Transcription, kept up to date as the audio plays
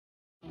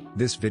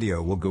This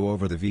video will go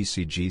over the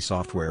VCG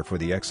software for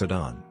the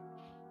Exaddon.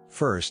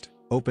 First,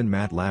 open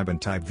MATLAB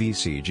and type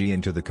VCG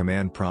into the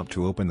command prompt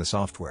to open the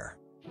software.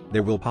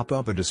 There will pop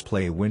up a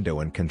display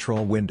window and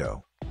control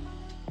window.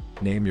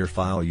 Name your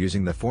file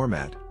using the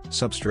format,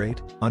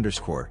 substrate,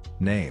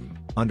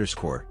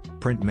 _name,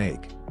 print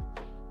make.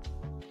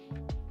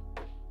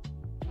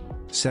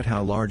 Set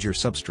how large your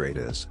substrate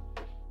is.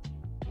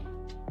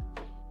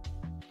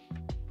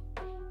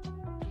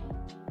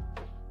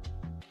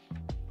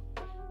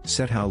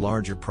 Set how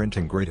large your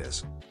printing grid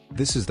is.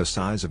 This is the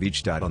size of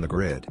each dot on the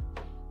grid.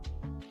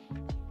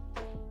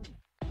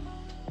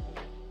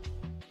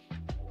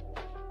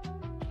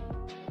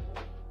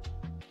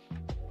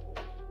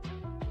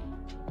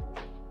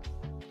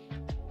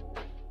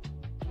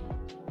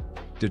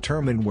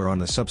 Determine where on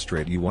the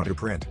substrate you want to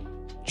print.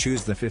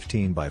 Choose the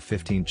 15 by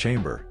 15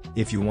 chamber.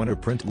 If you want to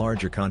print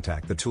larger,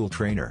 contact the tool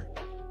trainer.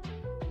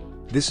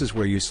 This is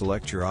where you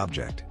select your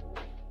object.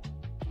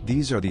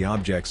 These are the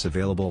objects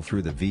available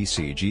through the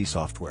VCG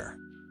software.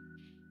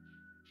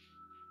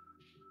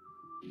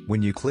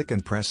 When you click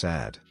and press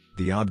Add,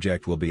 the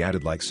object will be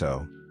added like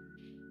so.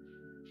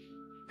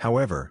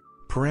 However,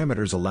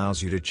 Parameters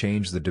allows you to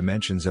change the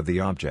dimensions of the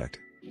object.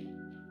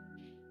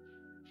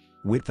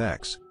 Width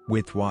X,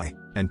 width Y,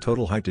 and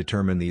total height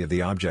determine the of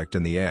the object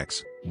in the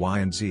X, Y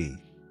and Z.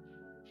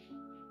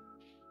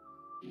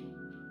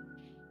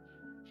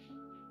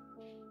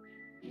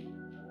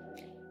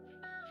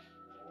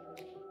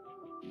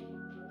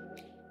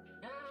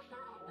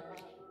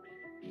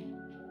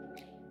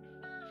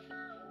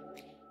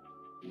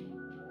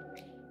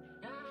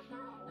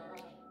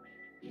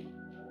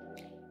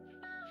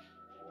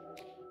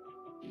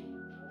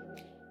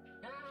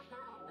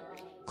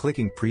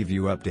 Clicking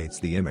Preview updates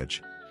the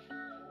image.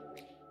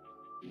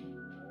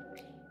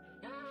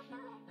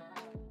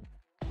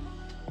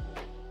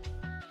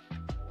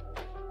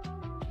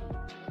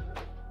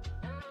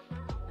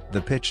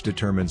 The pitch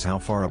determines how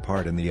far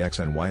apart in the X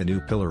and Y a new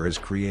pillar is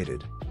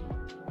created.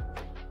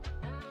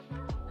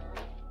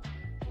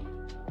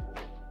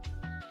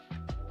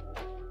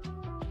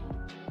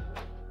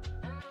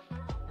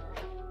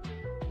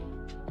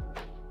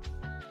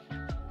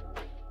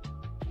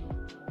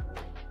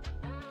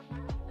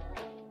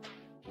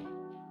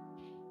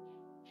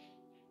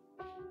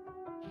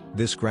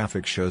 This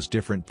graphic shows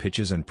different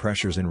pitches and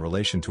pressures in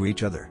relation to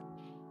each other.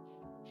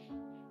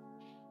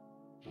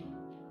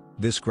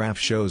 This graph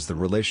shows the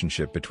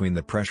relationship between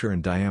the pressure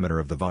and diameter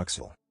of the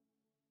voxel.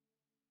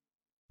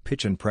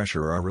 Pitch and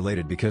pressure are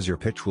related because your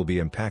pitch will be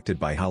impacted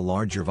by how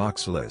large your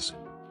voxel is.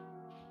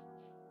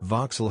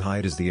 Voxel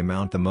height is the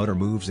amount the motor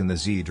moves in the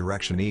Z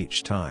direction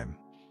each time.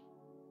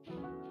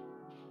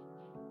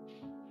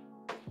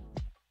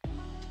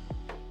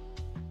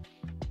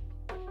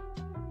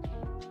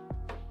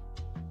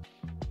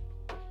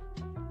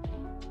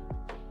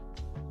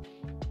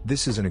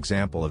 This is an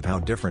example of how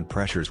different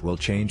pressures will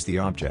change the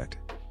object.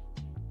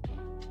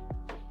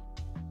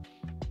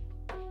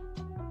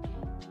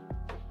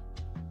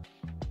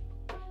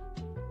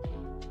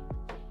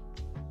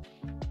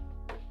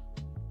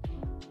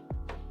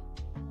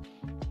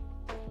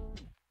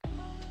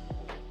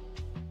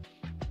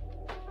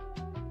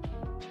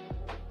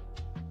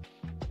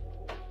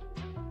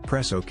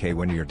 Press OK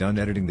when you're done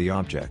editing the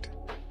object.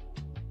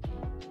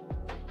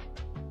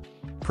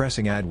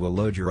 Pressing Add will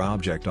load your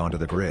object onto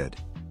the grid.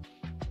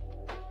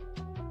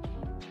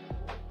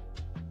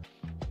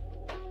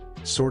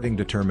 Sorting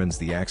determines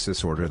the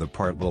axis order the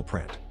part will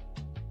print.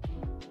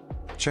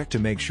 Check to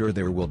make sure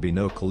there will be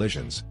no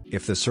collisions.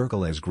 If the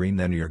circle is green,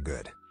 then you're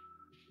good.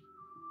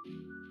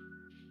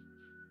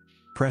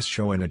 Press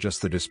Show and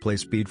adjust the display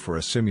speed for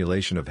a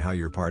simulation of how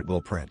your part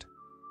will print.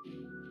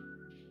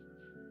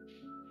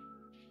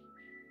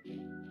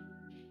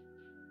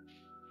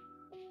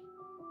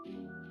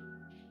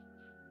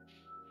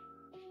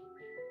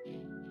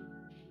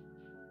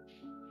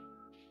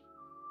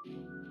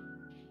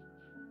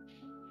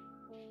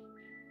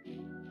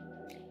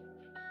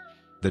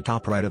 The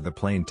top right of the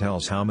plane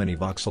tells how many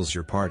voxels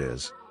your part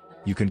is.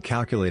 You can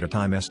calculate a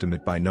time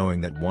estimate by knowing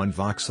that one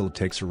voxel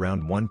takes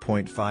around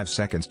 1.5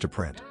 seconds to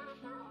print.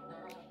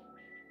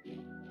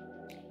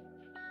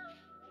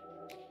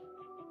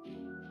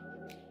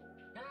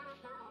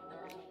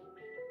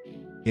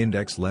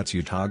 Index lets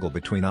you toggle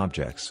between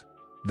objects.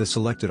 The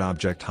selected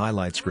object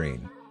highlight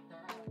screen.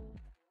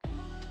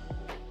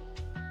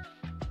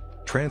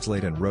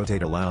 Translate and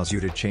Rotate allows you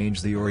to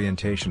change the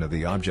orientation of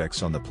the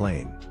objects on the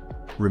plane.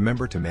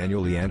 Remember to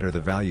manually enter the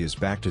values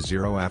back to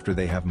 0 after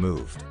they have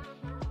moved.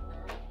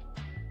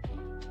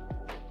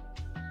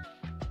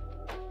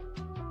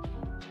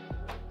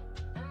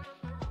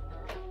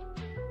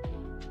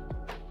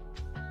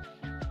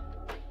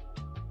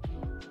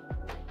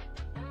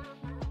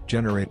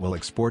 Generate will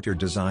export your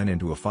design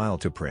into a file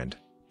to print,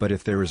 but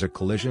if there is a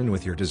collision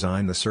with your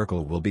design, the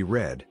circle will be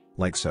red,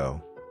 like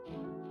so.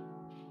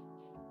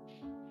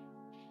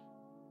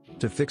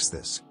 To fix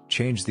this,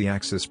 change the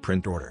axis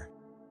print order.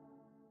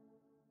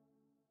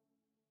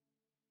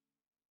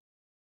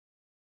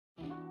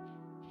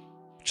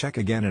 Check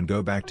again and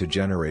go back to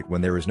generate when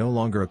there is no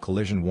longer a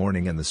collision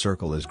warning and the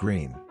circle is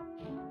green.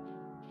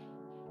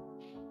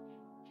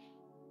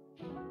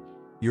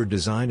 Your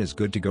design is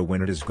good to go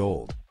when it is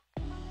gold.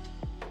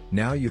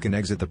 Now you can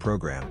exit the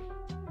program.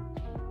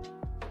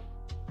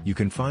 You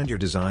can find your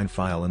design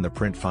file in the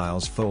Print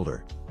Files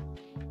folder.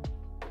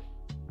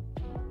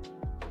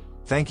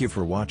 Thank you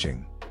for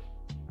watching.